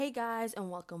Hey guys,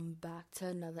 and welcome back to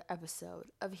another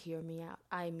episode of Hear Me Out.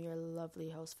 I am your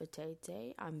lovely host for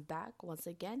today. I'm back once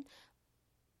again.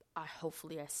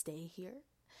 Hopefully I stay here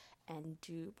and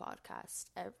do podcast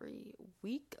every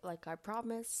week like I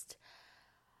promised,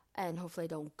 and hopefully I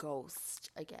don't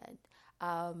ghost again.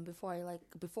 Before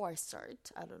I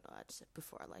start, I don't know. I just said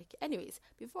before I like. Anyways,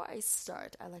 before I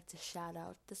start, I like to shout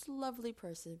out this lovely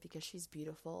person because she's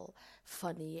beautiful,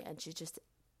 funny, and she's just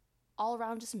all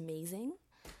around just amazing.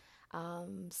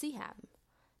 Siham.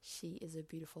 She is a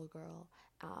beautiful girl,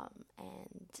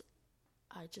 and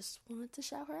I just wanted to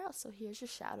shout her out. So here's your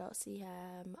shout out,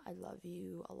 Siham. I love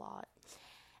you a lot.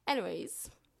 Anyways,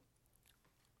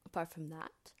 apart from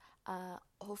that,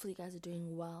 hopefully you guys are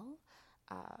doing well.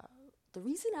 The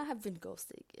reason I have been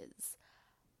ghosting is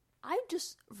I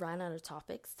just ran out of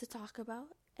topics to talk about.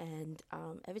 And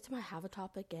every time I have a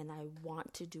topic and I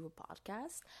want to do a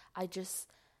podcast,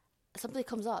 something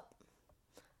comes up.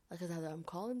 Like either I'm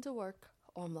calling to work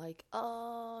or I'm like,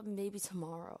 maybe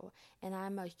tomorrow. And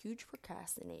I'm a huge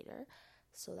procrastinator.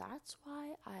 So that's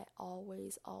why I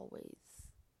always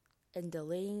am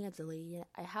delaying and delaying.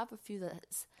 I have a few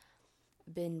that's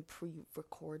been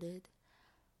pre-recorded.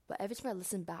 But every time I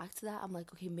listen back to that, I'm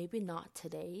like, okay, maybe not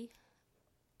today.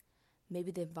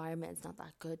 Maybe the environment is not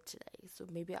that good today. So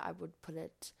maybe I would put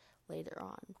it later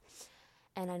on.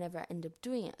 And I never end up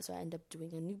doing it. So I end up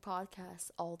doing a new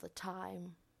podcast all the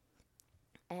time.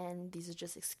 And these are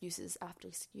just excuses after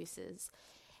excuses.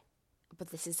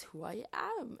 But this is who I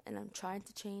am. And I'm trying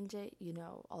to change it,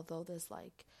 although there's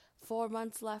like 4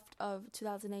 months left of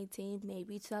 2018,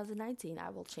 maybe 2019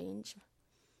 I will change.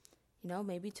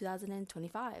 Maybe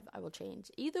 2025 I will change.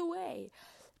 Either way,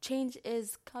 change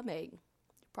is coming.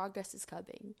 Progress is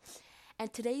coming.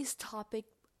 And today's topic,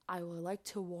 I would like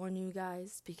to warn you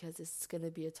guys because it's going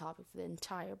to be a topic for the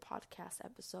entire podcast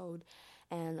episode.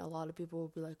 And a lot of people will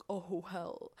be like, oh,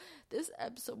 well, this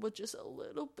episode was just a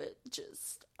little bit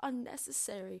just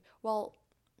unnecessary. Well,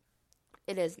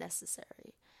 it is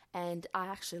necessary. And I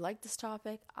actually like this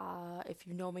topic. If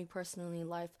you know me personally in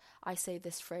life, I say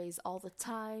this phrase all the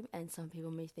time. And some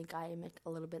people may think I am a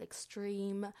little bit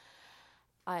extreme.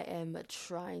 I am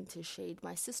trying to shade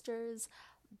my sisters.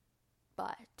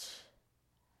 But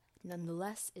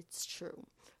nonetheless, it's true.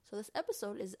 So this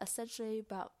episode is essentially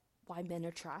about why men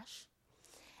are trash.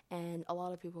 And a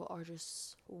lot of people are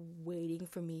just waiting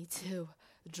for me to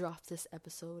drop this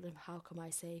episode. And how come I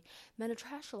say men are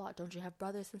trash a lot? Don't you have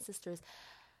brothers and sisters?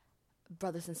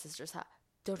 Brothers and sisters.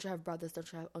 Don't you have brothers?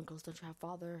 Don't you have uncles? Don't you have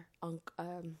father,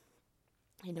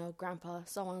 grandpa,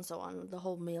 so on and so on. The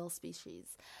whole male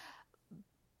species.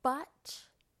 But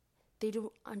they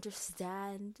don't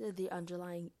understand the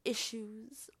underlying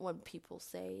issues when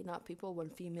when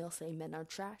females say men are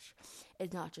trash.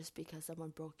 It's not just because someone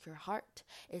broke your heart.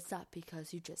 It's not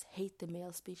because you just hate the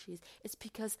male species. It's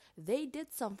because they did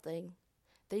something.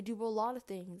 They do a lot of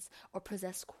things or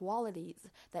possess qualities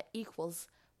that equals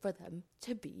for them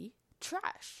to be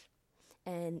trash.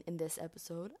 And in this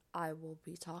episode, I will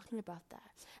be talking about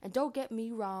that. And don't get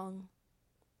me wrong,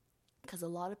 because a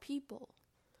lot of people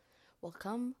will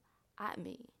come at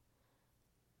me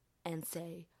and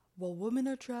say, well, women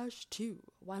are trash too.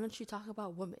 Why don't you talk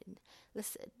about women?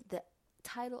 Listen, the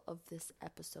title of this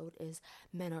episode is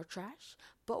Men Are Trash,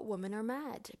 but Women Are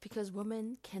Mad, because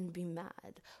women can be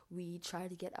mad. We try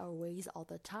to get our ways all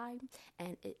the time,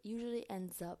 and it usually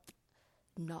ends up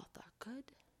not that good.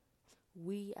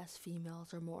 We as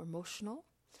females are more emotional,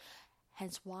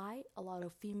 hence why a lot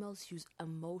of females use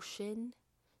emotion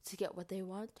to get what they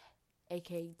want,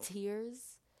 aka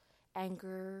tears,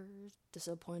 anger,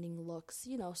 disappointing looks,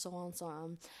 so on and so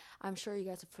on. I'm sure you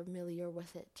guys are familiar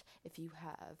with it. If you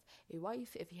have a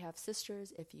wife, if you have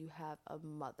sisters, if you have a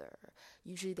mother,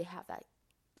 usually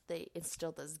they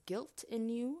instill this guilt in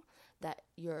you that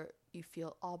you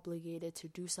feel obligated to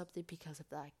do something because of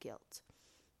that guilt.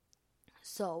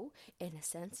 So, in a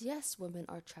sense, yes, women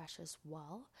are trash as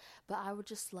well, but I would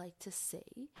just like to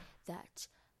say that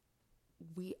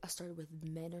we started with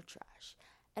men are trash.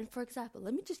 And for example,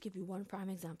 let me just give you one prime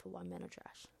example why men are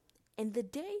trash. In the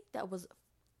day that was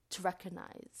to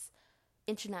recognize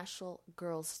International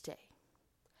Girls' Day,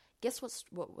 guess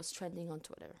what was trending on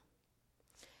Twitter?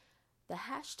 The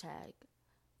hashtag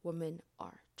women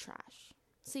are trash.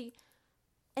 See,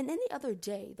 in any other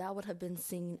day, that would have been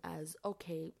seen as,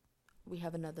 okay, we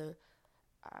have another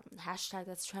hashtag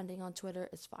that's trending on Twitter,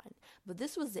 it's fine. But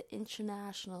this was the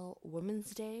International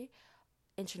Women's Day,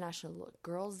 International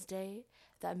Girls' Day,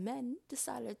 that men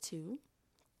decided to,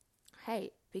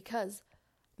 hey, because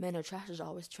men are trash is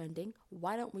always trending,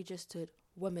 why don't we just do it,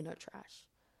 women are trash?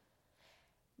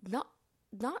 Not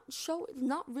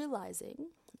realizing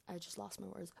I just lost my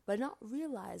words, but not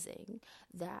realizing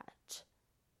that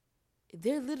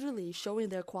they're literally showing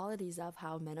their qualities of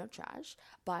how men are trash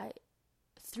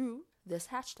through this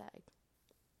hashtag.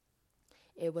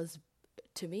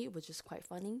 To me, it was just quite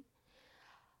funny,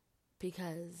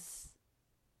 because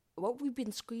what we've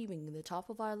been screaming in the top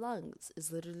of our lungs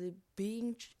is literally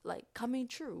coming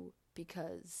true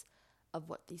because of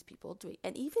what these people are doing.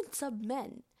 And even some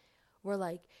men were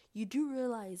like, you do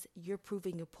realize you're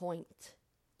proving a point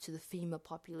to the female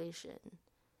population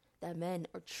that men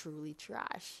are truly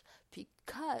trash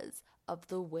because of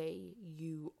the way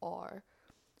you are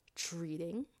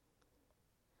treating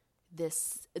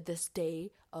this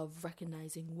day of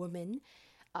recognizing women,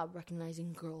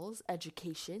 recognizing girls,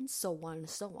 education, so on and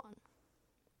so on.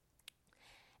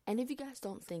 And if you guys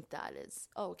don't think that is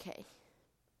okay,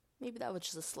 maybe that was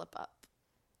just a slip up.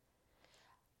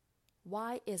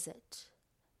 Why is it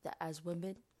that as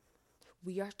women,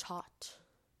 we are taught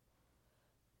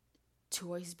to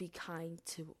always be kind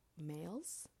to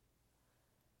males?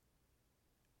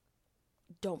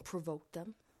 Don't provoke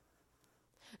them.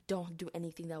 Don't do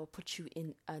anything that will put you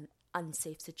in an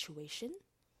unsafe situation.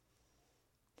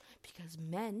 Because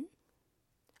men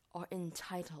are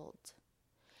entitled.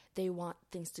 They want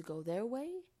things to go their way.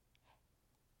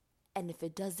 And if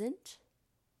it doesn't,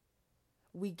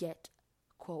 we get,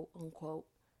 quote unquote,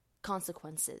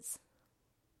 consequences.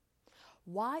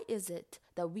 Why is it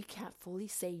that we can't fully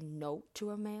say no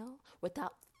to a male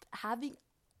without having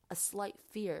a slight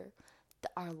fear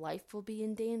that our life will be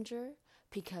in danger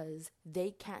because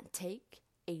they can't take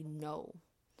a no?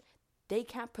 They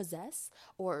can't possess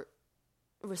or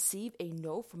receive a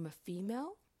no from a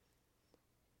female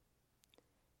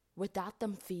without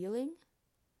them feeling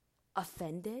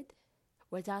offended,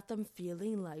 without them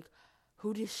feeling like,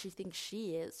 who does she think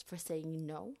she is for saying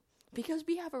no? Because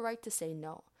we have a right to say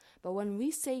no. But when we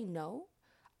say no,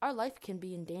 our life can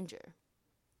be in danger.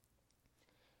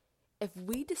 If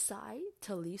we decide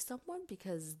to leave someone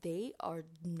because they are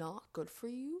not good for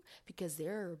you, because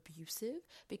they're abusive,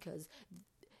 because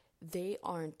they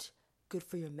aren't good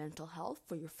for your mental health,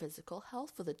 for your physical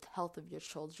health, for the health of your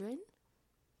children,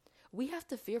 we have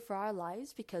to fear for our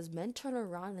lives because men turn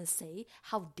around and say,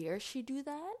 how dare she do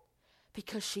that?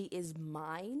 Because she is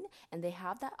mine, and they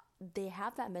have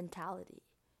that mentality.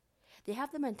 They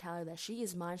have the mentality that she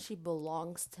is mine, she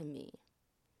belongs to me.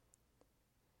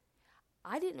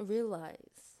 I didn't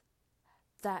realize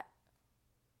that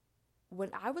when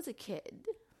I was a kid,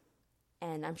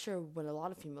 and I'm sure when a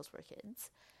lot of females were kids,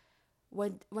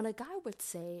 when a guy would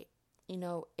say,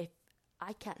 if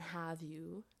I can't have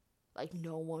you, like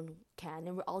no one can,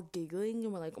 and we're all giggling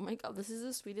and we're like, oh my God, this is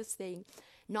the sweetest thing,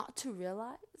 not to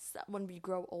realize that when we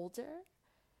grow older,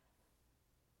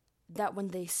 that when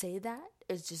they say that,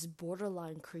 it's just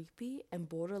borderline creepy and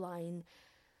borderline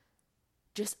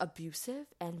just abusive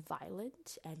and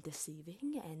violent and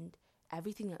deceiving and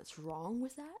everything that's wrong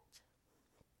with that.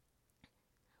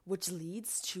 Which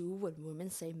leads to when women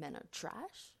say men are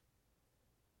trash.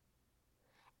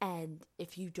 And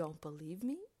if you don't believe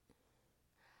me,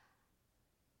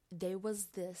 there was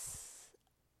this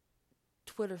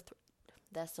Twitter thread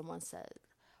that someone said,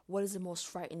 what is the most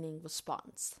frightening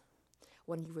response?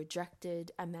 When you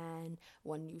rejected a man,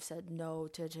 when you said no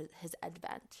to his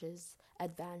advances,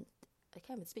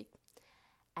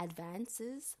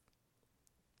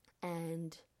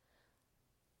 and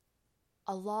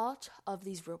a lot of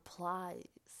these replies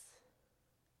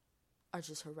are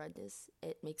just horrendous.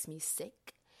 It makes me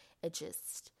sick. It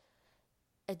just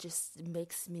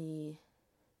makes me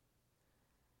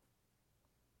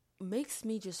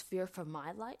just fear for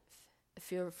my life,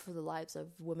 fear for the lives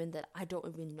of women that I don't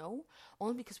even know,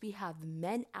 only because we have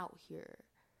men out here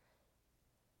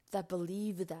that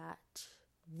believe that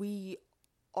we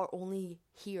are only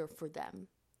here for them.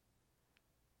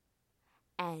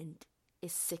 And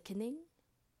it's sickening.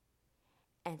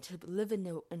 And to live in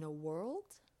a world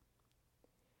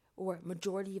where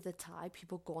majority of the time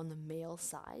people go on the male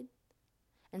side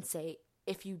and say,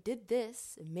 if you did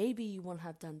this, maybe you wouldn't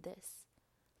have done this.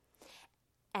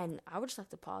 And I would just like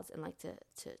to pause and like to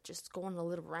just go on a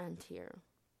little rant here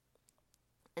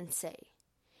and say,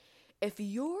 if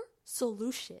your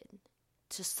solution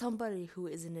to somebody who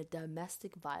is in a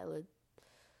domestic violent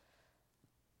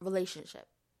relationship,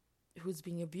 who's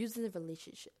being abused in a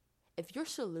relationship, if your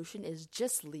solution is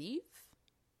just leave,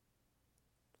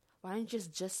 why don't you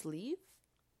just leave?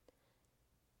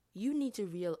 You need to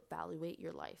reevaluate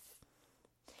your life.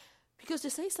 Because to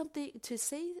say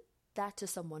that to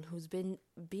someone who's been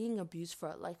being abused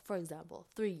for, like, for example,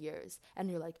 3 years,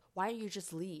 and you're like, why don't you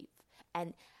just leave?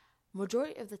 And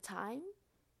majority of the time,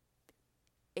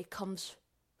 it comes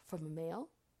from a male,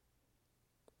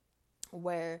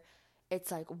 where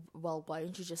it's like, well, why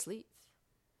didn't you just leave?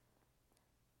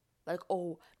 Like,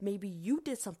 oh, maybe you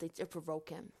did something to provoke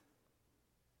him,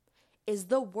 is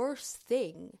the worst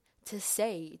thing to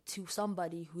say to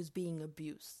somebody who's being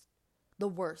abused. The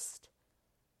worst.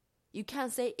 You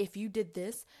can't say, if you did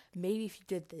this, maybe if you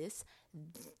did this,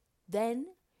 then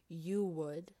you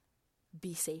would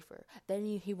be safer. Then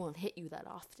he won't hit you that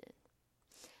often.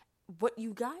 What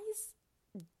you guys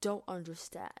don't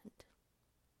understand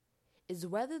is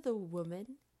whether the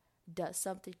woman does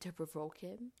something to provoke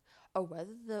him, or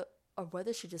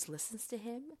whether she just listens to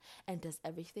him and does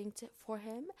everything for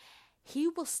him, he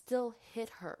will still hit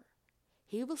her.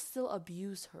 He will still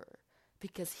abuse her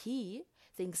because he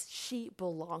thinks she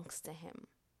belongs to him.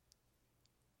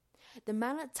 The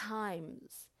amount of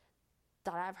times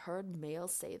that I've heard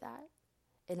males say that,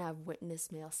 and I've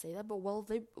witnessed males say that, but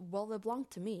they belong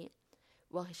to me.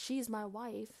 Well, she's my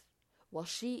wife. Well,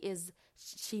 she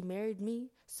married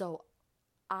me, so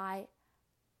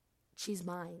she's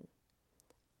mine.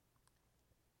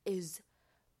 Is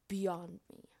beyond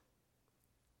me.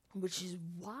 Which is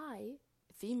why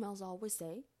females always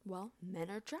say, well,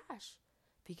 men are trash.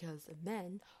 Because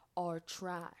men are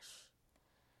trash.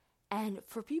 And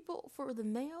for the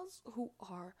males who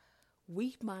are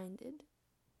weak-minded,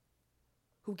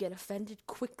 who get offended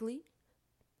quickly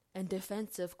and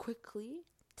defensive quickly,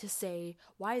 to say,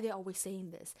 why are they always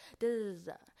saying this? Da, da,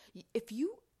 da, da. If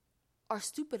you are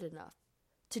stupid enough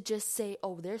to just say,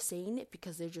 oh, they're saying it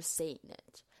because they're just saying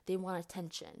it, they want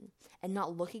attention, and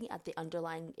not looking at the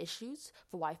underlying issues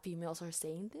for why females are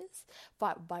saying this,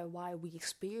 but by why we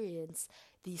experience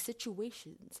these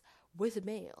situations with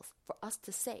males, for us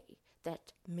to say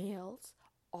that males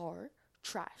are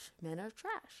trash, men are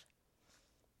trash.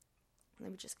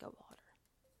 Let me just get water.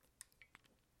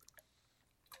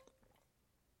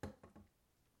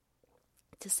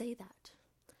 To say that,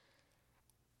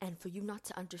 and for you not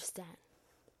to understand,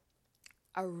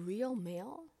 a real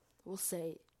male will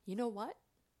say, you know what?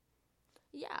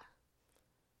 Yeah,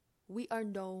 we are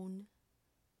known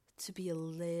to be a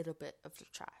little bit of the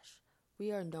trash.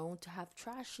 We are known to have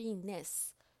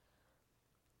trashiness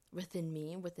within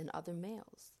me and within other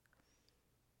males.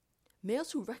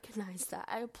 Males who recognize that,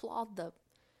 I applaud them,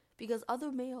 because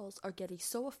other males are getting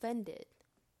so offended.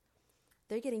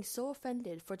 They're getting so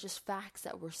offended for just facts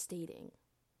that we're stating.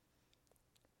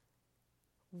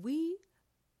 We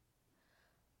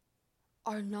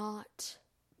are not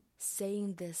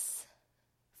saying this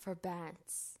for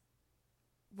bants.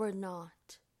 We're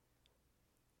not.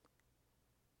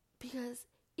 Because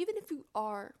even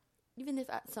if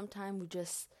at some time we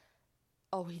just,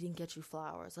 oh, he didn't get you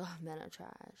flowers, oh, men are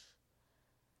trash.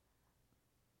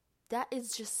 That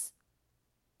is just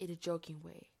in a joking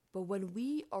way. But when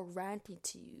we are ranting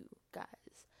to you guys,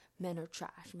 men are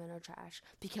trash,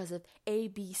 because of A,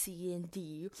 B, C, and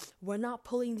D, we're not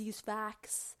pulling these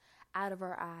facts out of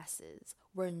our asses.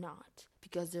 We're not,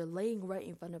 because they're laying right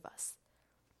in front of us.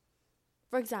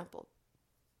 For example,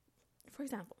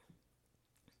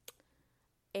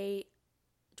 a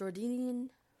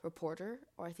Jordanian reporter,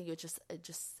 or I think it was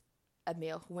just a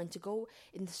male, who went to go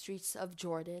in the streets of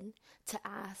Jordan to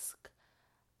ask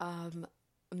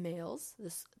males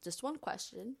this just one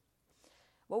question: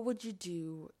 what would you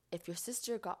do if your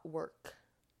sister got work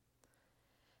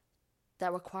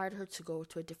that required her to go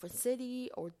to a different city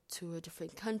or to a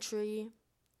different country?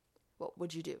 What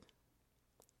would you do?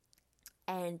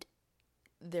 And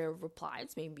their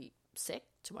replies made me sick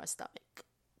to my stomach,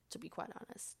 to be quite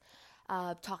honest.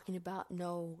 Talking about,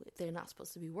 no, they're not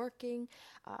supposed to be working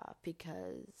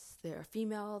because they're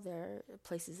female, their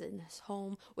place is in his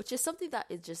home, which is something that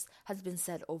has been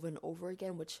said over and over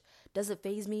again, which doesn't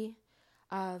faze me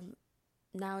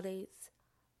nowadays.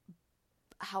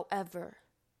 However,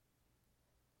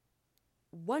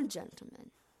 one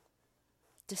gentleman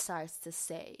decides to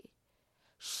say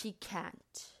she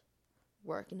can't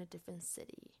work in a different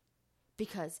city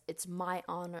because it's my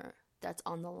honor that's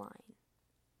on the line.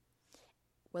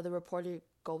 Where the reporter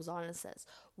goes on and says,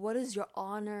 what does your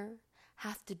honor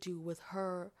have to do with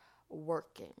her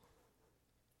working?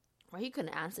 Well, he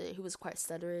couldn't answer it. He was quite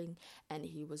stuttering and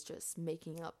he was just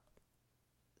making up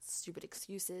stupid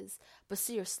excuses. But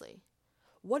seriously,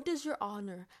 what does your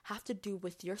honor have to do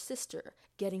with your sister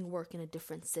getting work in a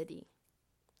different city?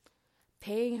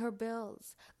 Paying her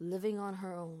bills, living on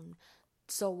her own,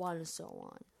 so on and so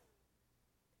on.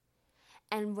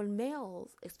 And when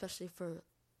males, especially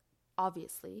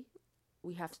obviously,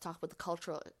 we have to talk about the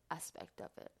cultural aspect of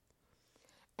it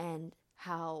and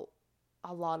how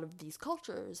a lot of these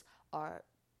cultures are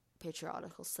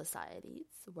patriarchal societies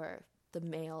where the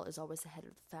male is always the head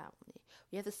of the family.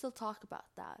 We have to still talk about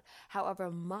that. However,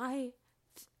 my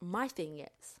thing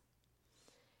is,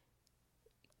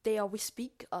 they always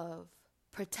speak of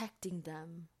protecting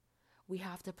them. We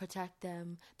have to protect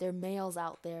them. There are males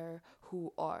out there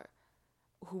who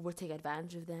would take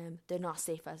advantage of them. They're not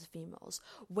safe as females.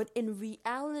 When in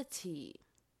reality,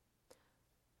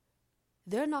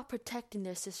 they're not protecting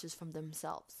their sisters from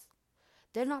themselves.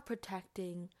 They're not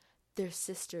protecting their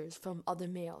sisters from other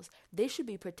males. They should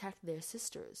be protecting their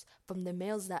sisters from the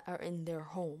males that are in their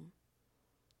home.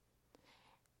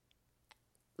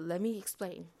 Let me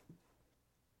explain.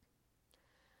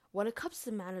 When it comes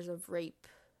to matters of rape,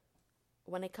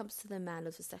 when it comes to the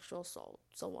matters of sexual assault,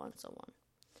 so on,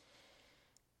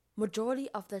 majority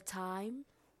of the time,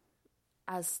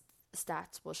 as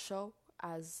stats will show,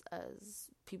 as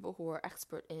people who are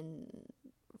expert in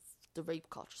the rape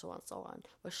culture, so on,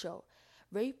 will show,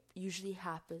 rape usually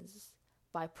happens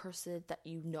by a person that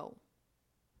you know,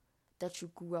 that you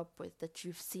grew up with, that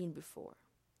you've seen before.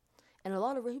 And a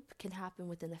lot of rape can happen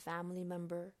within a family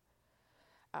member,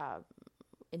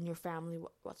 in your family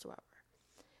whatsoever.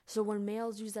 So when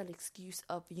males use that excuse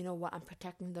of, you know what, I'm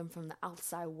protecting them from the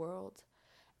outside world,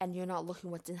 and you're not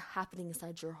looking what's happening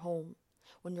inside your home,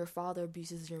 when your father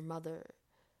abuses your mother,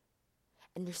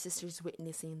 and your sister's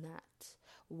witnessing that,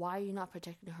 why are you not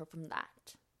protecting her from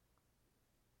that?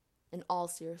 In all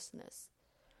seriousness,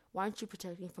 why aren't you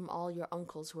protecting from all your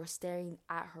uncles who are staring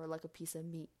at her like a piece of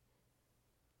meat?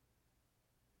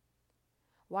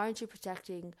 Why aren't you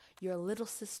protecting your little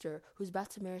sister who's about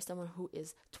to marry someone who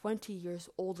is 20 years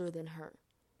older than her?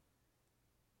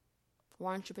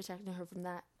 Why aren't you protecting her from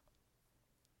that?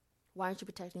 Why aren't you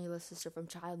protecting your little sister from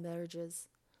child marriages?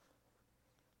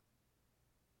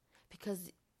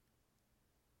 Because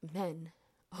men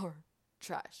are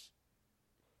trash.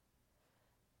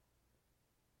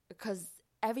 Because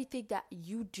everything that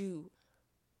you do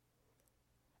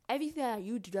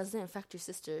doesn't affect your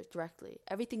sister directly.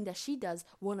 Everything that she does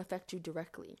won't affect you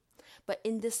directly. But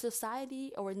in this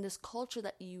society or in this culture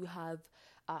that you have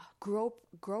grew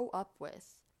up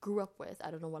with,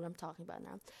 I don't know what I'm talking about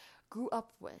now, grew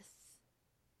up with,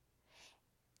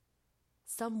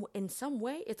 in some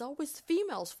way, it's always the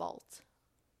female's fault.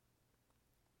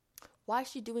 Why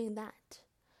is she doing that?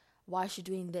 Why is she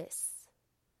doing this?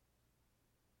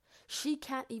 She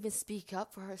can't even speak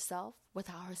up for herself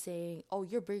without her saying, oh,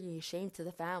 you're bringing shame to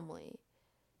the family.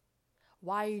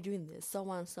 Why are you doing this? So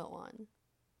on and so on.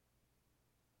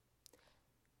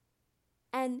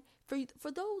 And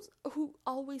for those who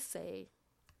always say,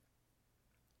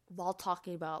 while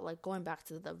talking about, like, going back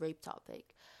to the rape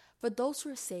topic, for those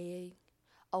who are saying,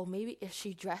 oh, maybe if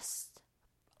she dressed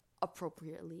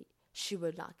appropriately, she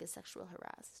would not get sexually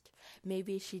harassed.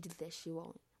 Maybe if she did this, she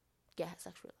won't get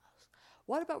sexually harassed.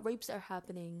 What about rapes that are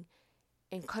happening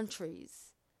in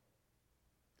countries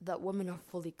that women are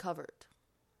fully covered?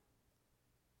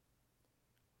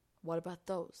 What about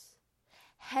those?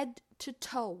 Head to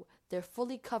toe, they're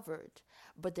fully covered,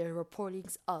 but there are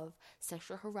reportings of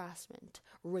sexual harassment,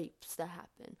 rapes that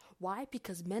happen. Why?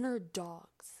 Because men are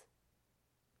dogs.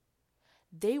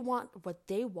 They want what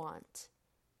they want,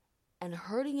 and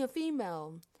hurting a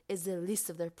female is the least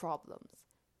of their problems.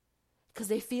 Because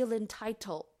they feel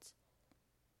entitled.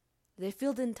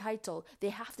 They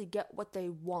have to get what they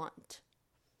want.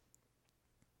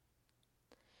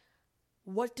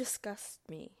 What disgusted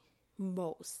me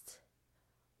most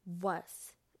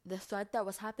was the thread that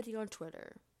was happening on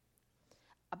Twitter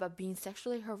about being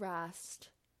sexually harassed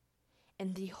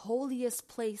in the holiest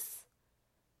place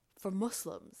for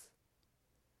Muslims.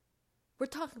 We're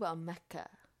talking about Mecca,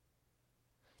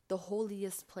 the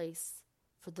holiest place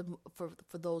for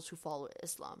those who follow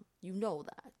Islam. You know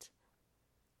that.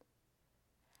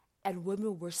 And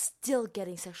women were still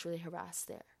getting sexually harassed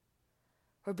there.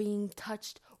 Were being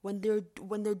touched when they're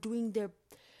doing their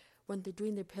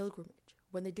pilgrimage,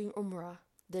 when they're doing Umrah,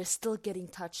 they're still getting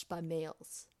touched by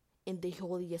males in the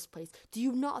holiest place. Do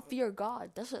you not fear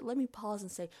God? Let me pause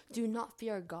and say, do you not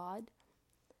fear God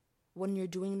when you're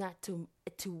doing that to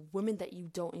women that you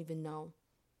don't even know?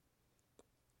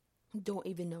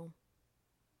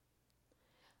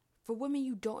 For women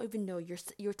you don't even know,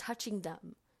 you're touching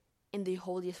them in the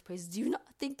holiest place. Do you not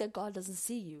think that God doesn't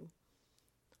see you?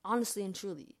 Honestly and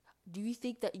truly, do you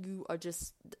think that you are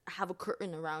just have a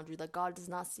curtain around you, that God does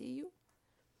not see you?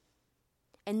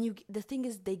 And the thing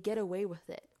is, they get away with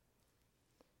it.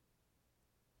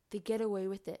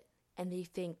 And they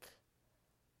think,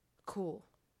 cool,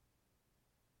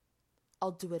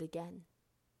 I'll do it again.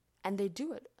 And they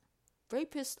do it.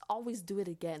 Rapists always do it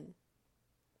again.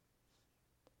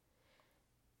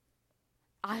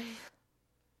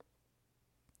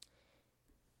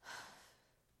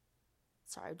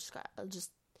 Sorry, I just got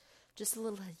just a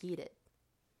little heated.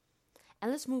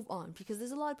 And let's move on, because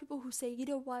there's a lot of people who say, you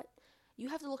know what? You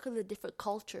have to look at the different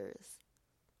cultures.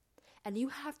 And you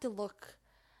have to look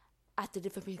at the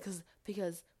different,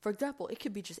 because for example, it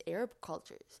could be just Arab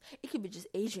cultures. It could be just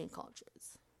Asian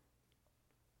cultures.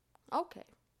 Okay.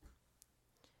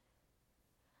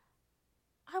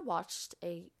 I watched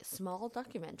a small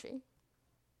documentary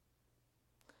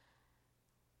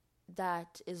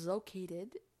that is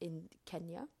located in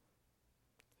Kenya.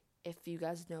 If you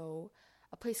guys know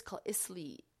a place called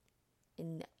Isli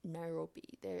in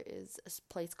Nairobi, there is a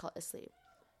place called Isli,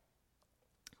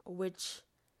 which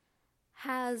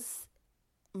has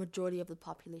majority of the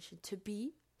population to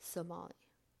be Somali.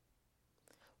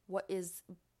 What is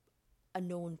a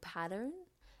known pattern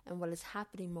and what is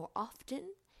happening more often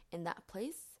in that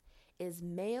place is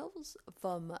males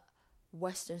from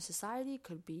Western society,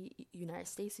 could be United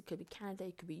States, it could be Canada,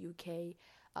 it could be UK,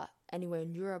 anywhere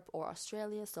in Europe or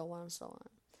Australia, so on and so on.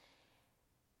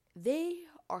 They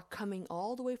are coming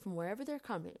all the way from wherever they're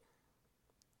coming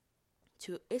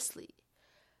to Isli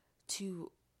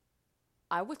to,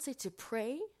 I would say, to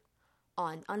prey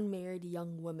on unmarried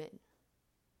young women,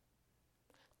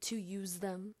 to use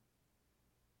them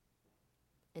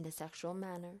in a sexual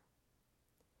manner,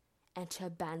 and to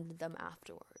abandon them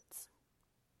afterwards.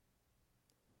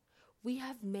 We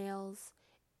have males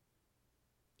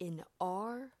in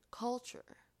our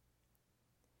culture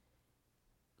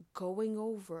going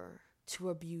over to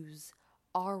abuse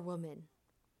our women.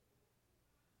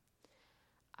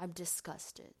 I'm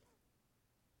disgusted.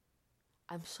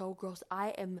 I'm so gross.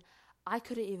 I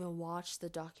couldn't even watch the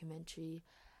documentary.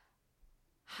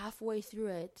 Halfway through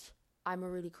it, I'm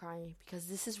already crying because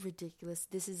this is ridiculous.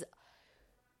 This is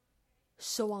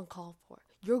so uncalled for.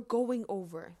 You're going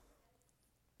over.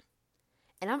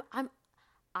 And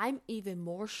I'm even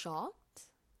more shocked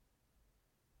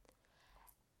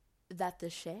that the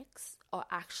sheikhs are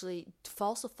actually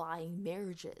falsifying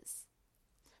marriages,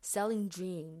 selling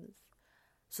dreams,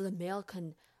 so the male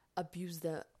can abuse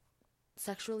them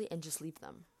sexually and just leave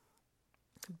them.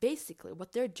 Basically,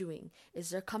 what they're doing is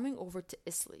they're coming over to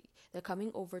Isli. They're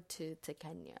coming over to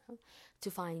Kenya to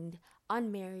find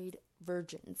unmarried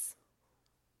virgins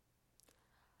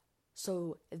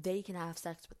so they can have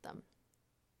sex with them.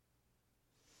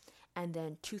 And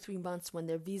then 2-3 months when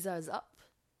their visa is up,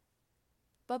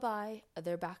 bye-bye,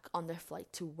 they're back on their flight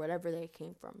to wherever they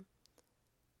came from.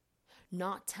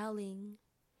 Not telling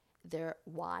their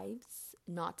wives,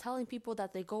 not telling people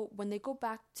that when they go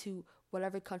back to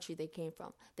whatever country they came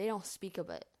from, they don't speak of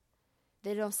it.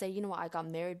 They don't say, you know what, I got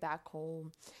married back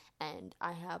home and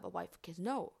I have a wife and kids.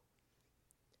 No.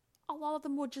 A lot of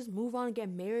them would just move on and get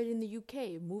married in the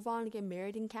UK, move on and get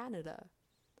married in Canada.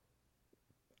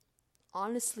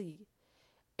 Honestly,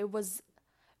 it was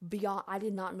beyond, I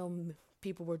did not know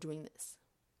people were doing this.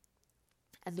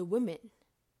 And the women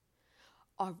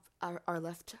are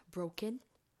left broken,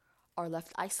 are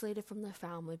left isolated from their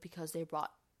family because they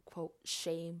brought, quote,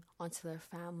 shame onto their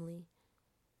family,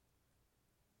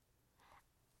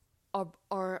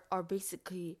 are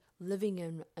basically living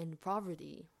in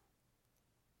poverty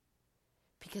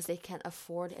because they can't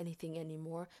afford anything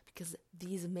anymore, because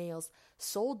these males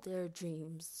sold them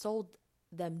dreams,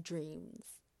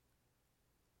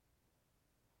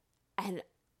 and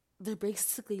they're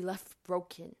basically left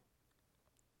broken.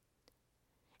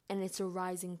 And it's a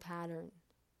rising pattern.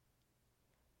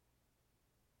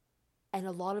 And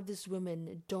a lot of these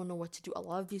women don't know what to do. A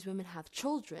lot of these women have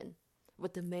children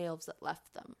with the males that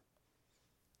left them.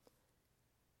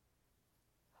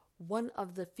 One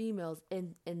of the females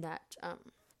in that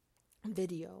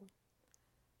video,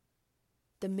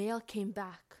 the male came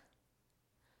back,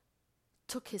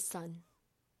 took her son,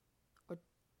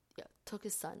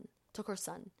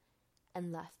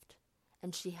 and left.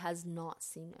 And she has not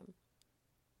seen him,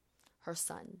 her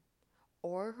son,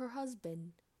 or her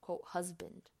husband, quote,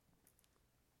 husband.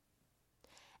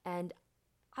 And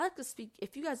I like to speak.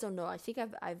 If you guys don't know, I think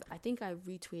I've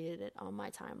retweeted it on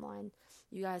my timeline.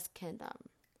 You guys can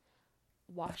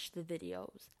watch the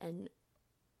videos and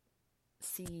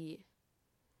see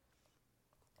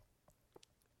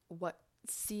what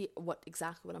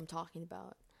exactly what I'm talking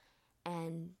about,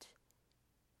 and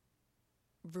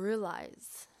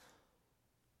realize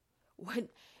when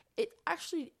it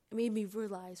actually made me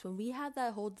realize when we had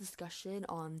that whole discussion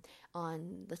on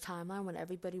the timeline, when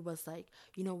everybody was like,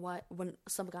 you know what, when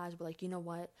some guys were like, you know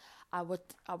what, I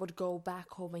would go back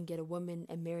home and get a woman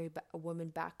and marry a woman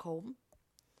back home.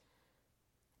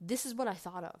 This is what I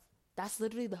thought of. That's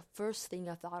literally the first thing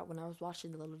I thought of when I was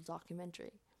watching the little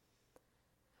documentary.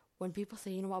 When people say,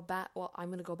 you know what, I'm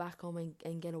going to go back home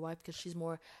and get a wife because she's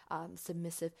more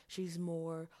submissive, she's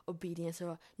more obedient.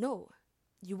 So, no,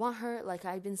 you want her, like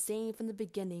I've been saying from the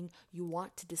beginning, you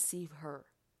want to deceive her.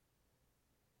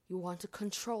 You want to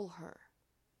control her.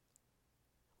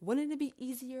 Wouldn't it be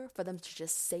easier for them to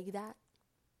just say that?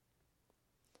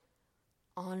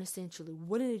 Honestly and truly,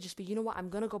 wouldn't it just be, you know what, I'm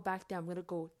going to go back there, I'm going to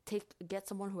go get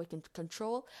someone who I can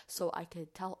control, so I can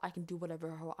do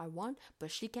whatever I want,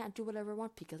 but she can't do whatever I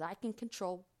want because I can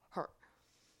control her.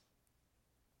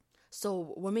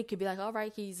 So women could be like, all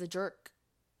right, he's a jerk.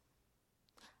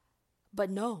 But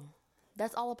no,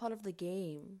 that's all a part of the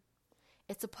game.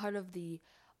 It's a part of the,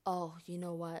 oh, you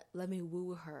know what, let me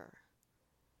woo her.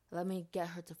 Let me get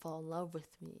her to fall in love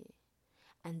with me.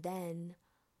 And then,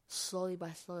 slowly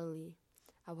by slowly,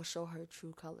 I will show her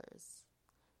true colors.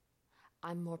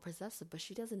 I'm more possessive, but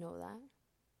she doesn't know that.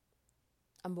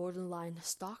 I'm borderline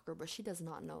stalker, but she does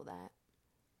not know that.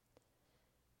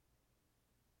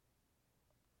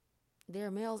 There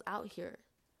are males out here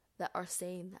that are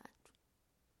saying that.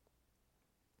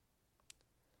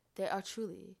 They are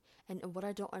truly. And what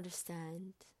I don't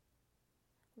understand,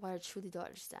 what I truly don't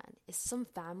understand, is some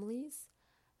families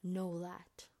know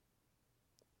that.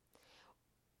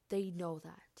 They know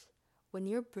that. When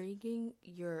you're bringing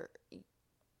your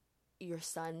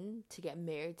son to get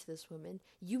married to this woman,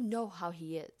 you know how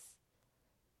he is.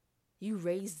 You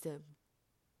raised him.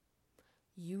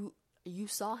 You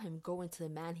saw him go into the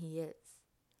man he is.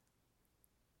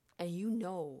 And you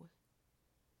know,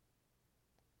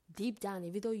 deep down,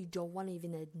 even though you don't want to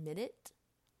even admit it,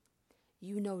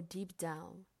 you know deep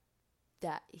down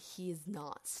that he is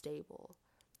not stable,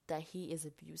 that he is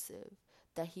abusive,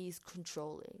 that he's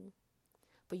controlling.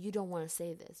 But you don't want to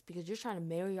say this because you're trying to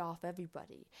marry off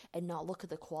everybody and not look at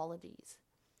the qualities.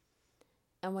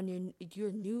 And when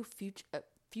your new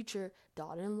future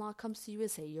daughter-in-law comes to you and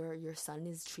say your son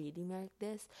is treating me like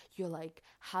this, you're like,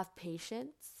 have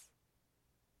patience.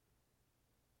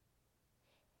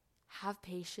 Have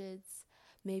patience.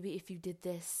 Maybe if you did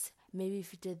this, maybe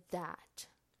if you did that.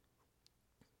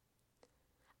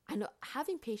 I know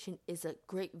having patience is a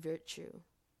great virtue.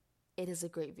 It is a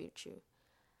great virtue.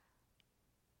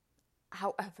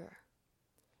 However,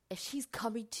 if she's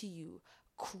coming to you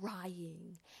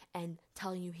crying and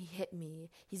telling you he hit me,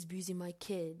 he's abusing my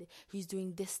kid, he's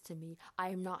doing this to me, I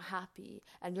am not happy,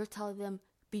 and you're telling them,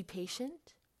 be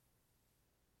patient,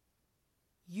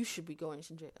 you should be going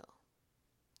to jail.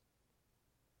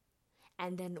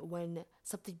 And then when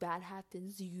something bad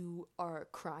happens, you are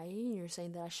crying, you're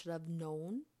saying that I should have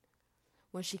known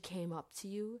when she came up to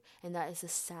you, and that is a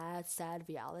sad, sad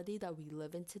reality that we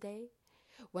live in today.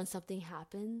 When something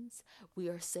happens, we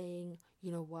are saying,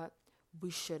 you know what,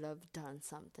 we should have done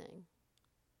something.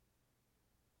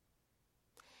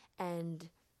 And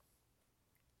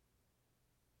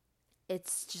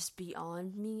it's just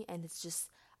beyond me, and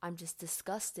I'm just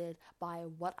disgusted by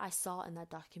what I saw in that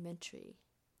documentary.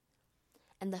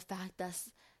 And the fact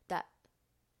that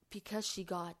because she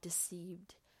got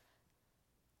deceived,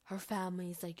 her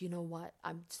family's like, you know what,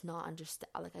 I'm just not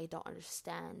I don't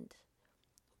understand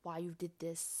why you did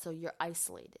this, so you're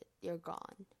isolated, you're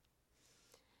gone.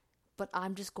 But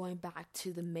I'm just going back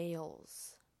to the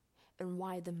males and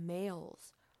why the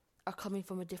males are coming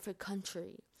from a different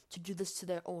country to do this to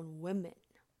their own women.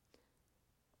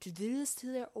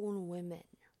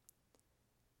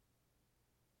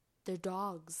 They're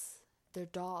dogs.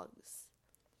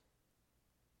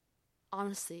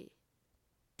 Honestly,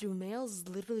 do males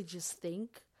literally just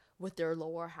think with their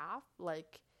lower half?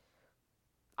 Like,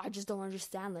 I just don't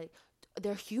understand. Like,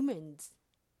 they're humans.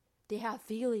 They have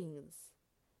feelings.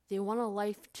 They want a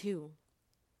life too.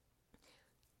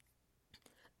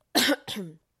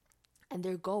 And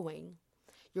you're going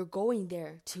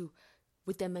there to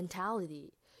with their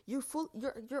mentality. You're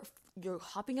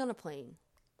hopping on a plane.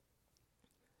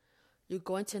 You're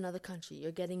going to another country.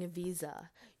 You're getting a visa.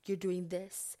 You're doing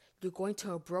this. You're going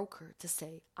to a broker to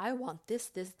say, I want this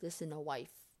in a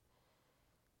wife.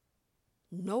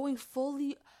 Knowing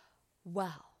fully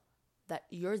well that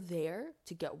you're there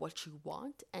to get what you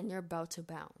want and you're about to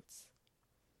bounce.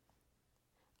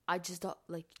 I just don't,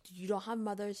 like, you don't have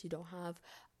mothers, you don't have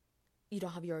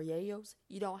your yayos,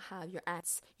 you don't have your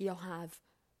aunts, you don't have,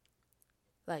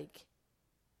 like,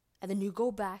 and then you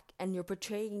go back and you're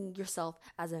portraying yourself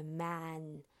as a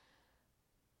man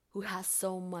who has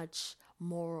so much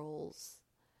morals.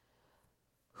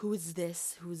 Who's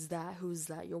this? Who's that?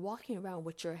 You're walking around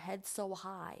with your head so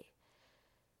high.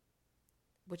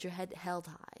 With your head held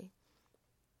high.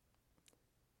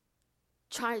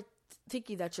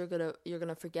 Thinking that you're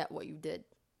gonna forget what you did.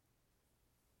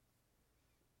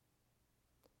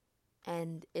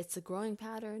 And it's a growing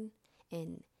pattern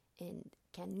in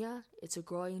Kenya. It's a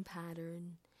growing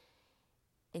pattern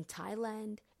in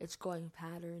Thailand. It's a growing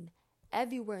pattern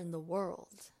everywhere in the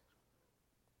world.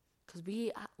 Because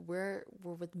we're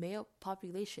with male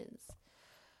populations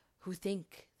who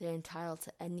think they're entitled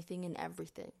to anything and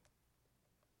everything.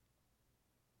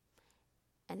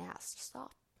 And it has to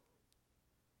stop.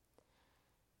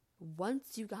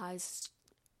 Once you guys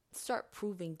start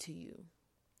proving to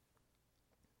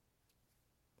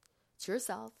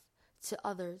yourself, to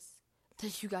others,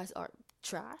 that you guys are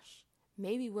trash,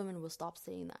 maybe women will stop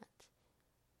saying that.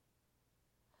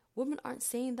 Women aren't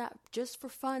saying that just for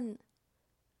fun.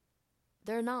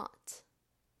 They're not.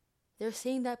 They're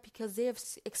saying that because they have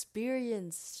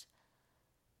experienced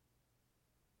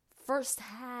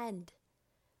firsthand.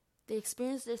 They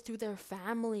experienced it through their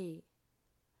family.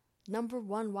 Number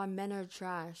one, why men are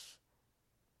trash.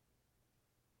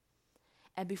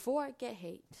 And before I get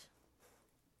hate,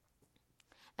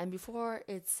 and before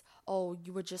it's, oh,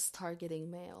 you were just targeting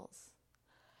males,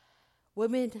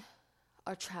 women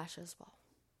are trash as well.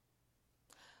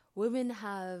 Women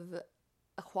have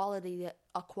a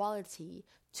quality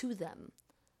to them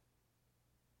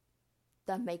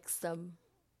that makes them,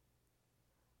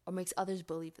 or makes others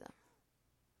believe them.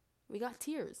 We got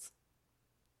tears.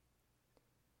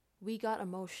 We got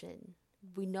emotion.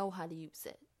 We know how to use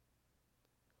it.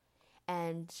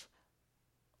 And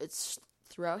it's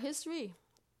throughout history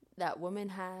that women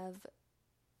have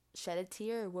shed a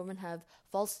tear. Women have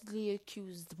falsely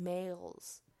accused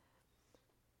males.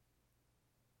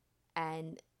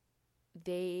 And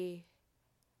they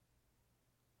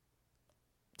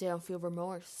don't feel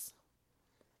remorse.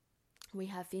 We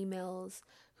have females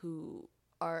who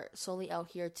are solely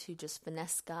out here to just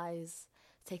finesse guys,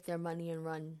 take their money and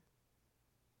run.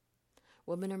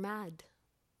 Women are mad.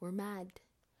 We're mad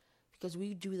because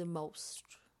we do the most.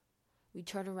 We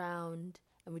turn around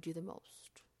and we do the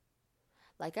most.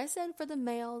 Like I said, for the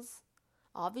males,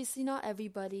 obviously not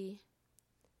everybody.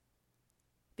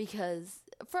 Because,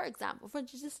 for example, for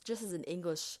just as an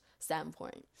English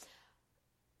standpoint,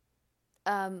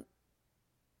 man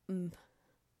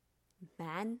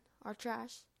are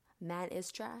trash. Man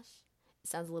is trash. It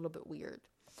sounds a little bit weird.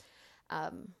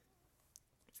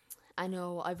 I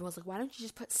know everyone's like, why don't you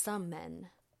just put some men?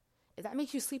 If that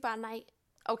makes you sleep at night,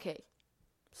 okay.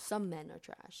 Some men are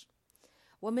trash.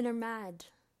 Women are mad.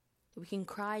 We can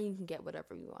cry and can get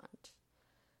whatever we want.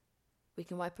 We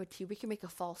can wipe our tears. We can make a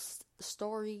false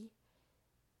story.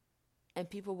 And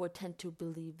people would tend to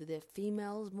believe the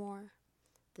females more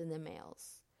than the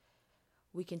males.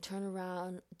 We can turn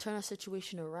a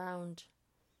situation around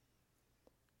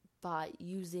by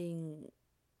using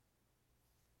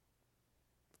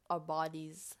our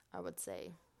bodies, I would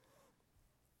say.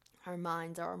 Our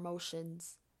minds, our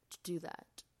emotions to do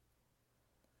that.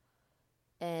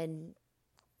 And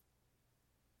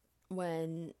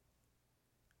when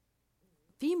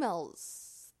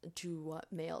females do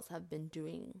what males have been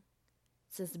doing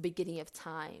since the beginning of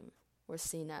time, we're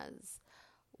seen as,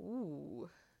 ooh,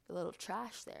 a little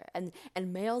trash there. And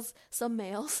males, some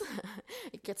males,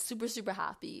 get super, super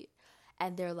happy.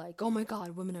 And they're like, oh my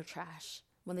God, women are trash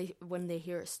when they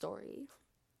hear a story.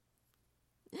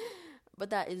 But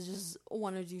that is just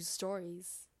one of these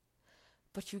stories.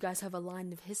 But you guys have a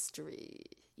line of history.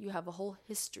 You have a whole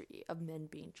history of men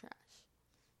being trash.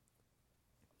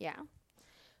 Yeah.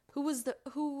 Who was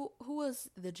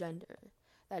the gender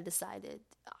that decided,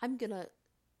 I'm gonna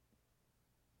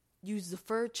use the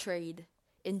fur trade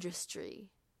industry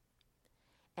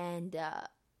and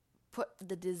put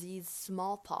the disease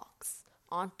smallpox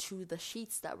onto the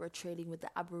sheets that were trading with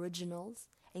the Aboriginals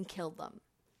and kill them?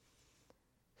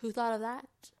 Who thought of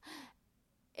that?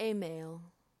 A male.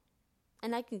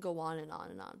 And I can go on and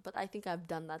on and on, but I think I've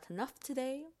done that enough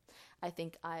today. I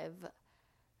think I've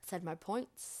said my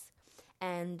points,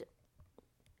 and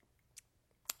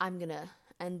I'm gonna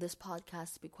end this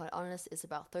podcast, to be quite honest. It's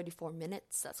about 34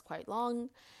 minutes. That's quite long.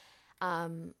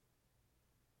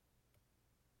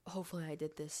 Hopefully I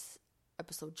did this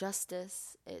episode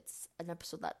justice. It's an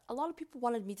episode that a lot of people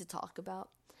wanted me to talk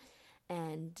about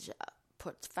and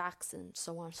put facts and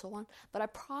so on and so on. But I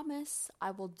promise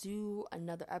I will do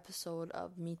another episode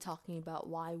of me talking about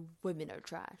why women are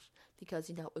trash. Because,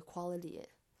 equality.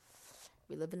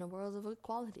 We live in a world of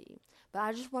equality. But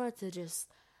I just wanted to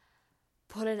just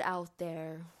put it out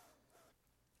there,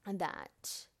 and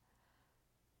that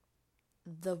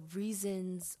the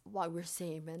reasons why we're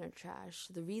saying men are trash,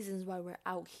 the reasons why we're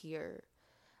out here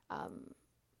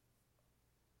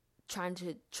trying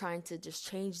to just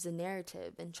change the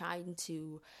narrative and trying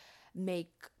to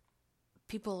make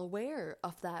people aware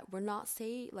of that. We're not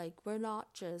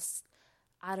just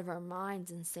out of our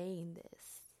minds in saying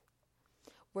this.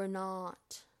 We're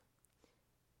not.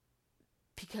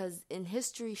 Because in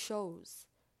history shows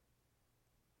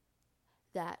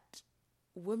that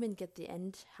women get the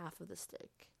end half of the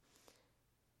stick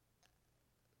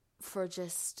for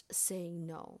just saying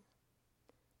no.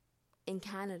 In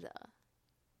Canada,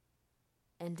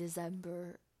 in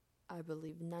December, I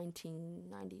believe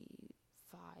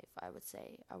 1995, I would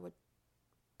say, I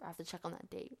have to check on that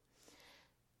date.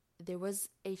 There was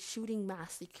a shooting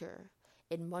massacre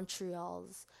in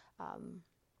Montreal's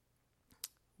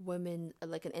women,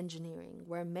 like an engineering,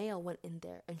 where a male went in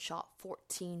there and shot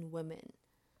 14 women,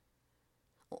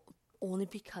 only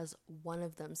because one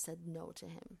of them said no to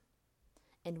him,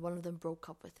 and one of them broke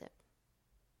up with him.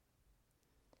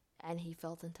 And he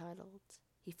felt entitled.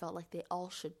 He felt like they all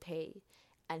should pay,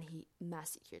 and he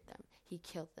massacred them. He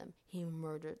killed them. He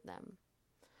murdered them.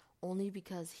 Only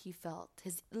because he felt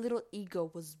his little ego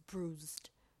was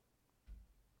bruised.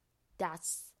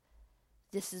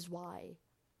 This is why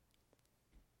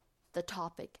the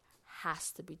topic has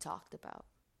to be talked about.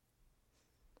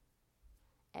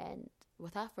 And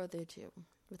without further ado,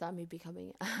 without me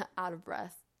becoming out of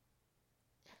breath,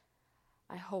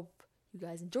 I hope you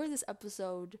guys enjoyed this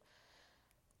episode.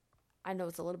 I know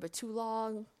it's a little bit too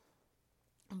long,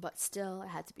 but still, it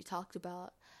had to be talked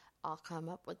about. I'll come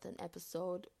up with an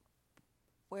episode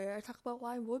where I talk about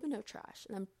why women are trash.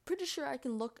 And I'm pretty sure I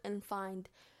can look and find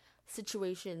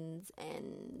situations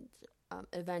and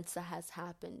events that has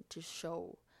happened to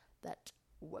show that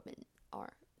women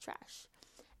are trash.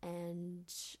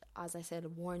 And as I said, a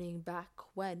warning back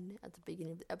when, at the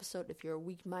beginning of the episode, if you're a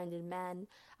weak-minded man,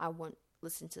 I won't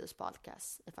listen to this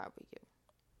podcast if I were you.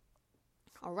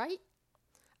 Alright?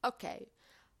 Okay.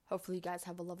 Hopefully you guys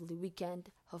have a lovely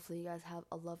weekend. Hopefully you guys have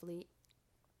a lovely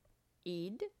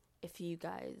Eid. If you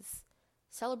guys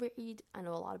celebrate Eid, I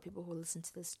know a lot of people who listen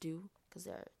to this do, because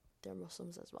they're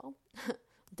Muslims as well.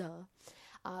 Duh.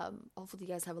 Hopefully you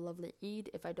guys have a lovely Eid.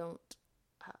 If I don't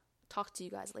talk to you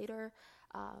guys later,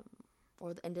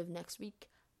 or the end of next week,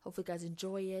 hopefully you guys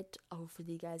enjoy it.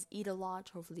 Hopefully you guys eat a lot.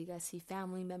 Hopefully you guys see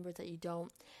family members that you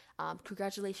don't.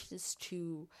 Congratulations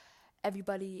to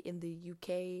everybody in the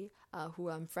UK who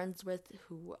I'm friends with,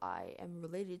 who I am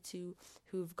related to,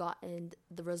 who've gotten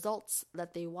the results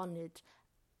that they wanted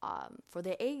for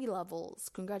their A levels.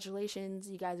 Congratulations,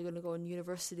 you guys are going to go in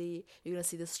university. You're going to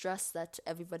see the stress that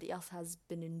everybody else has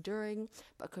been enduring,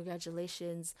 but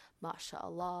congratulations,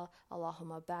 mashallah,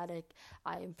 Allahumma barik.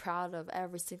 I am proud of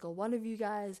every single one of you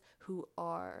guys who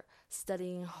are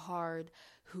studying hard,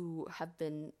 who have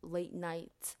been late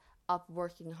nights up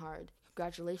working hard.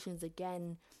 Congratulations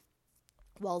again,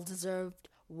 well deserved,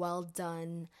 well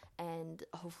done, and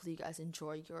hopefully you guys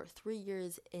enjoy your 3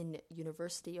 years in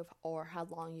university, or how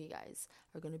long you guys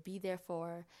are going to be there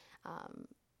for.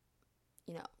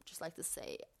 Just like to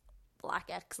say, Black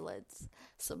excellence,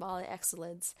 Somali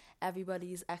excellence,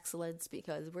 everybody's excellence,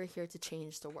 because we're here to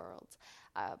change the world.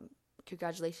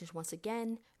 Congratulations once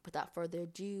again. Without further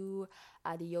ado,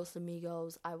 adios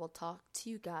amigos. I will talk to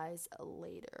you guys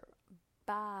later.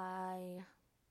 Bye.